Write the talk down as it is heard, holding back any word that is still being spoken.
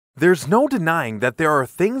There's no denying that there are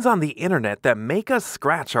things on the internet that make us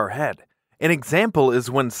scratch our head. An example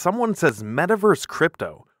is when someone says Metaverse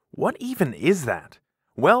crypto. What even is that?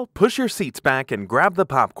 Well, push your seats back and grab the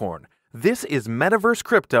popcorn. This is Metaverse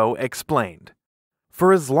Crypto Explained.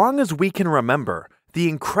 For as long as we can remember, the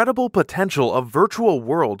incredible potential of virtual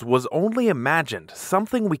worlds was only imagined,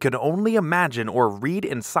 something we could only imagine or read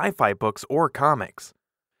in sci-fi books or comics.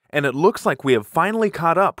 And it looks like we have finally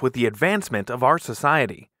caught up with the advancement of our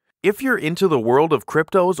society. If you're into the world of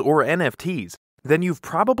cryptos or NFTs, then you've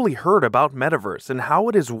probably heard about Metaverse and how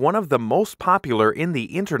it is one of the most popular in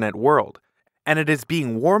the internet world. And it is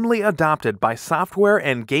being warmly adopted by software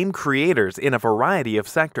and game creators in a variety of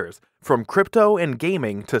sectors, from crypto and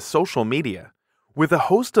gaming to social media. With a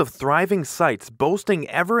host of thriving sites boasting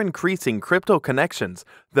ever-increasing crypto connections,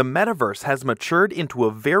 the Metaverse has matured into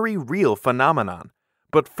a very real phenomenon.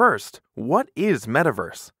 But first, what is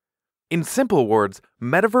Metaverse? In simple words,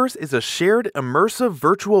 Metaverse is a shared, immersive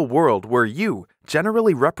virtual world where you,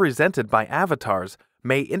 generally represented by avatars,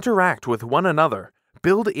 may interact with one another,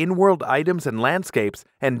 build in-world items and landscapes,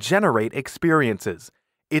 and generate experiences.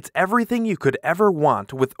 It's everything you could ever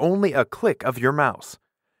want with only a click of your mouse.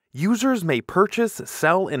 Users may purchase,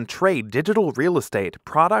 sell, and trade digital real estate,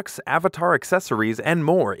 products, avatar accessories, and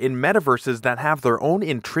more in metaverses that have their own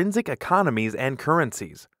intrinsic economies and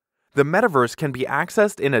currencies. The metaverse can be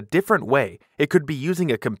accessed in a different way. It could be using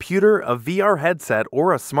a computer, a VR headset,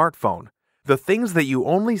 or a smartphone. The things that you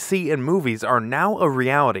only see in movies are now a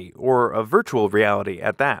reality, or a virtual reality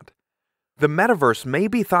at that. The metaverse may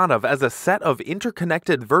be thought of as a set of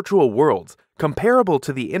interconnected virtual worlds, comparable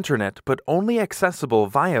to the internet but only accessible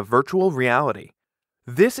via virtual reality.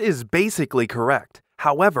 This is basically correct.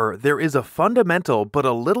 However, there is a fundamental but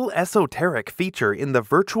a little esoteric feature in the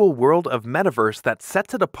virtual world of Metaverse that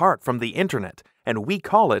sets it apart from the internet, and we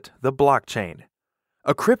call it the blockchain.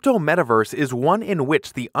 A crypto metaverse is one in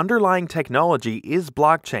which the underlying technology is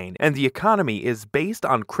blockchain and the economy is based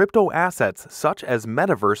on crypto assets such as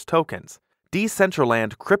metaverse tokens.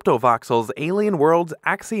 Decentraland, CryptoVoxels, Alien Worlds,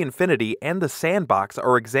 Axie Infinity, and the Sandbox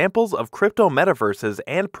are examples of crypto metaverses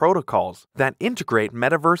and protocols that integrate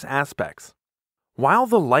metaverse aspects. While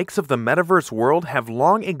the likes of the metaverse world have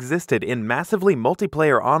long existed in massively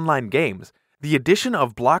multiplayer online games, the addition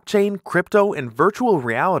of blockchain, crypto, and virtual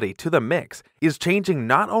reality to the mix is changing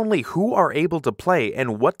not only who are able to play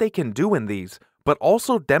and what they can do in these, but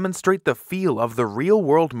also demonstrate the feel of the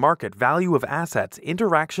real-world market value of assets,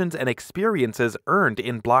 interactions, and experiences earned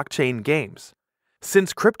in blockchain games.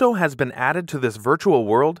 Since crypto has been added to this virtual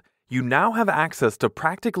world, you now have access to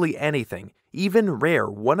practically anything, even rare,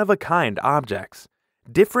 one-of-a-kind objects.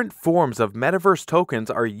 Different forms of metaverse tokens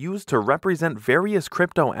are used to represent various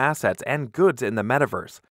crypto assets and goods in the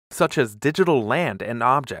metaverse, such as digital land and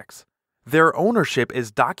objects. Their ownership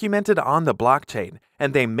is documented on the blockchain,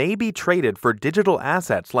 and they may be traded for digital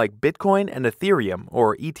assets like Bitcoin and Ethereum,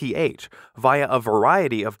 or ETH, via a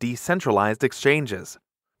variety of decentralized exchanges.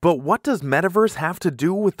 But what does Metaverse have to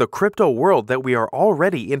do with the crypto world that we are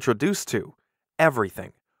already introduced to?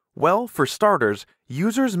 Everything. Well, for starters,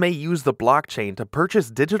 users may use the blockchain to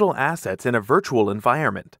purchase digital assets in a virtual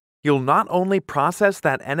environment. You'll not only process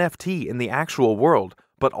that NFT in the actual world,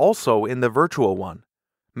 but also in the virtual one.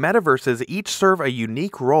 Metaverses each serve a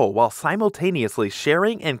unique role while simultaneously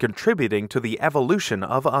sharing and contributing to the evolution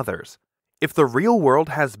of others. If the real world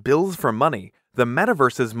has bills for money, the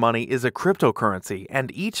metaverse's money is a cryptocurrency,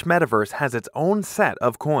 and each metaverse has its own set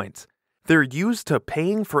of coins. They're used to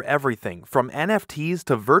paying for everything from NFTs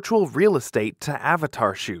to virtual real estate to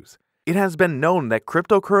avatar shoes. It has been known that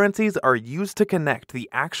cryptocurrencies are used to connect the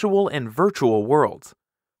actual and virtual worlds.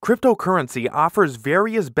 Cryptocurrency offers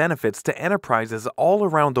various benefits to enterprises all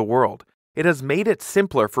around the world. It has made it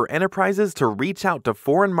simpler for enterprises to reach out to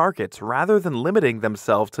foreign markets rather than limiting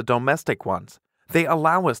themselves to domestic ones. They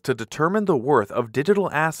allow us to determine the worth of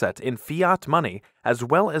digital assets in fiat money as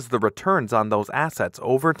well as the returns on those assets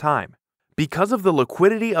over time. Because of the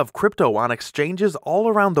liquidity of crypto on exchanges all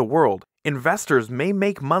around the world, investors may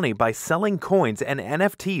make money by selling coins and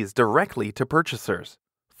NFTs directly to purchasers.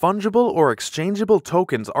 Fungible or exchangeable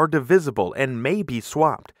tokens are divisible and may be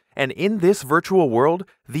swapped, and in this virtual world,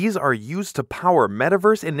 these are used to power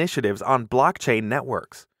metaverse initiatives on blockchain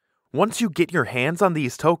networks. Once you get your hands on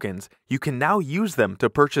these tokens, you can now use them to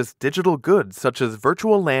purchase digital goods such as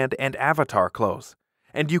virtual land and avatar clothes.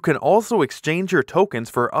 And you can also exchange your tokens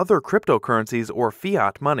for other cryptocurrencies or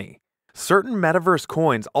fiat money. Certain metaverse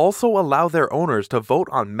coins also allow their owners to vote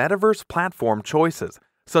on metaverse platform choices,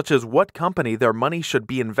 such as what company their money should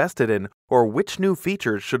be invested in or which new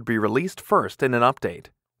features should be released first in an update.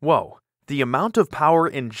 Whoa, the amount of power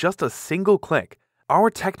in just a single click. our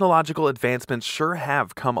technological advancements sure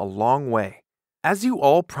have come a long way. As you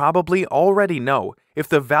all probably already know, if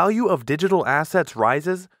the value of digital assets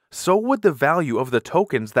rises, so would the value of the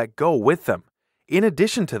tokens that go with them. In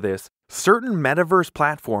addition to this, certain metaverse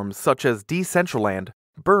platforms such as Decentraland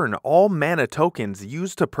burn all mana tokens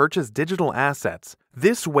used to purchase digital assets.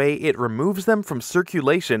 This way, it removes them from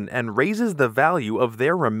circulation and raises the value of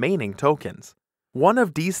their remaining tokens. One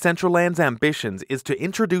of Decentraland's ambitions is to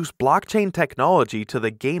introduce blockchain technology to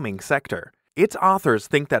the gaming sector. Its authors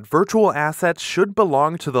think that virtual assets should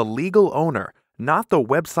belong to the legal owner, not the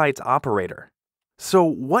website's operator. So,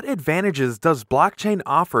 what advantages does blockchain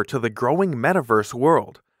offer to the growing metaverse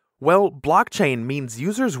world? Well, blockchain means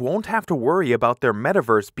users won't have to worry about their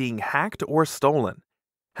metaverse being hacked or stolen.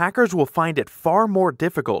 Hackers will find it far more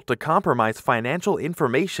difficult to compromise financial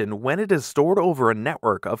information when it is stored over a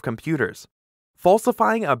network of computers.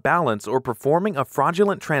 Falsifying a balance or performing a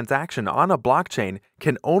fraudulent transaction on a blockchain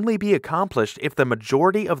can only be accomplished if the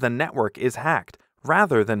majority of the network is hacked,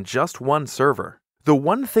 rather than just one server. The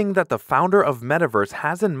one thing that the founder of Metaverse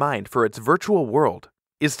has in mind for its virtual world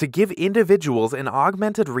is to give individuals an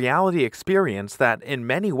augmented reality experience that, in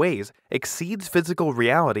many ways, exceeds physical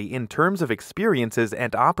reality in terms of experiences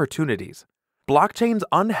and opportunities. Blockchain's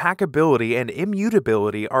unhackability and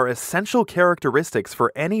immutability are essential characteristics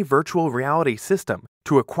for any virtual reality system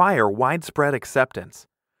to acquire widespread acceptance.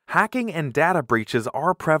 Hacking and data breaches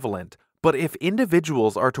are prevalent, but if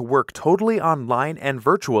individuals are to work totally online and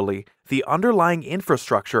virtually, the underlying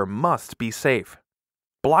infrastructure must be safe.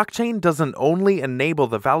 Blockchain doesn't only enable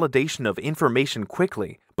the validation of information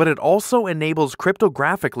quickly, but it also enables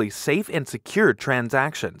cryptographically safe and secured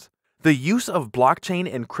transactions. The use of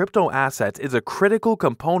blockchain and crypto assets is a critical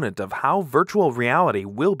component of how virtual reality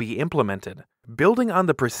will be implemented. Building on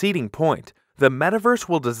the preceding point, the metaverse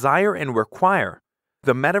will desire and require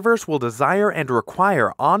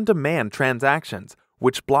on-demand transactions,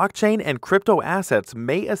 which blockchain and crypto assets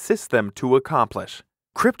may assist them to accomplish.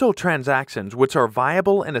 Crypto transactions, which are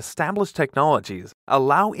viable and established technologies,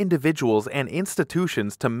 allow individuals and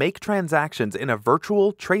institutions to make transactions in a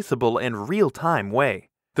virtual, traceable, and real-time way.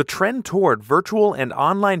 The trend toward virtual and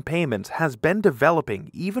online payments has been developing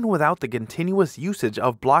even without the continuous usage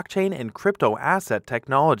of blockchain and crypto asset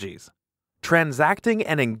technologies. Transacting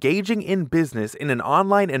and engaging in business in an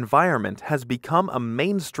online environment has become a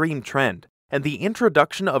mainstream trend, and the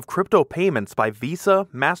introduction of crypto payments by Visa,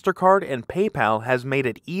 MasterCard, and PayPal has made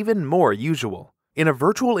it even more usual. In a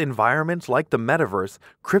virtual environment like the metaverse,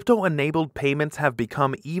 crypto-enabled payments have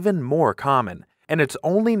become even more common, and it's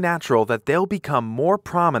only natural that they'll become more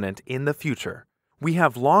prominent in the future. We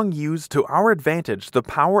have long used to our advantage the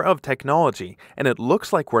power of technology, and it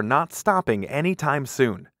looks like we're not stopping anytime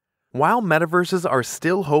soon. While metaverses are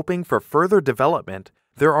still hoping for further development,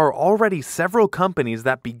 there are already several companies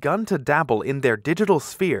that begun to dabble in their digital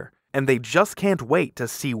sphere, and they just can't wait to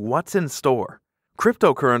see what's in store.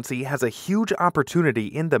 Cryptocurrency has a huge opportunity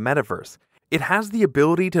in the metaverse. It has the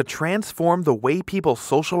ability to transform the way people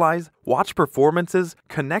socialize, watch performances,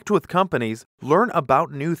 connect with companies, learn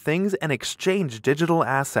about new things, and exchange digital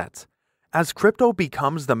assets. As crypto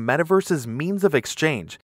becomes the metaverse's means of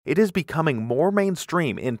exchange, it is becoming more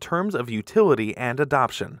mainstream in terms of utility and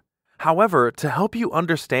adoption. However, to help you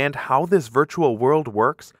understand how this virtual world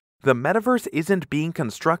works, the metaverse isn't being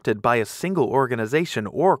constructed by a single organization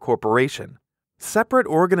or corporation. Separate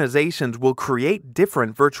organizations will create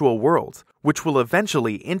different virtual worlds, which will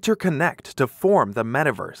eventually interconnect to form the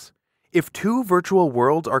metaverse. If two virtual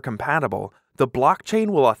worlds are compatible, the blockchain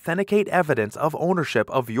will authenticate evidence of ownership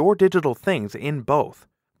of your digital things in both.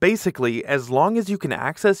 Basically, as long as you can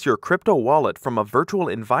access your crypto wallet from a virtual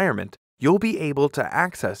environment, you'll be able to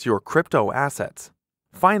access your crypto assets.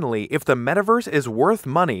 Finally, if the metaverse is worth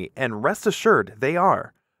money, and rest assured they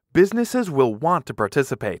are, businesses will want to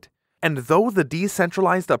participate. And though the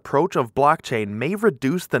decentralized approach of blockchain may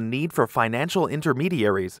reduce the need for financial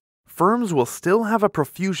intermediaries, firms will still have a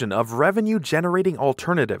profusion of revenue-generating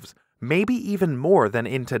alternatives, maybe even more than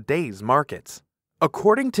in today's markets.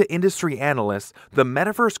 According to industry analysts, the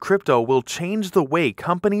metaverse crypto will change the way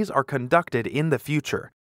companies are conducted in the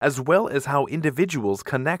future, as well as how individuals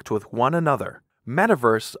connect with one another.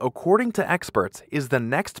 Metaverse, according to experts, is the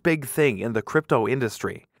next big thing in the crypto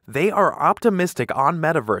industry. They are optimistic on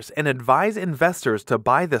Metaverse and advise investors to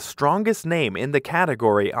buy the strongest name in the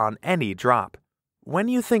category on any drop. When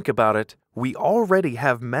you think about it, we already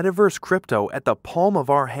have Metaverse crypto at the palm of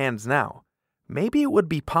our hands now. Maybe it would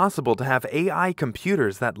be possible to have AI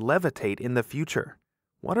computers that levitate in the future.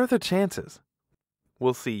 What are the chances?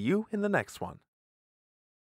 We'll see you in the next one.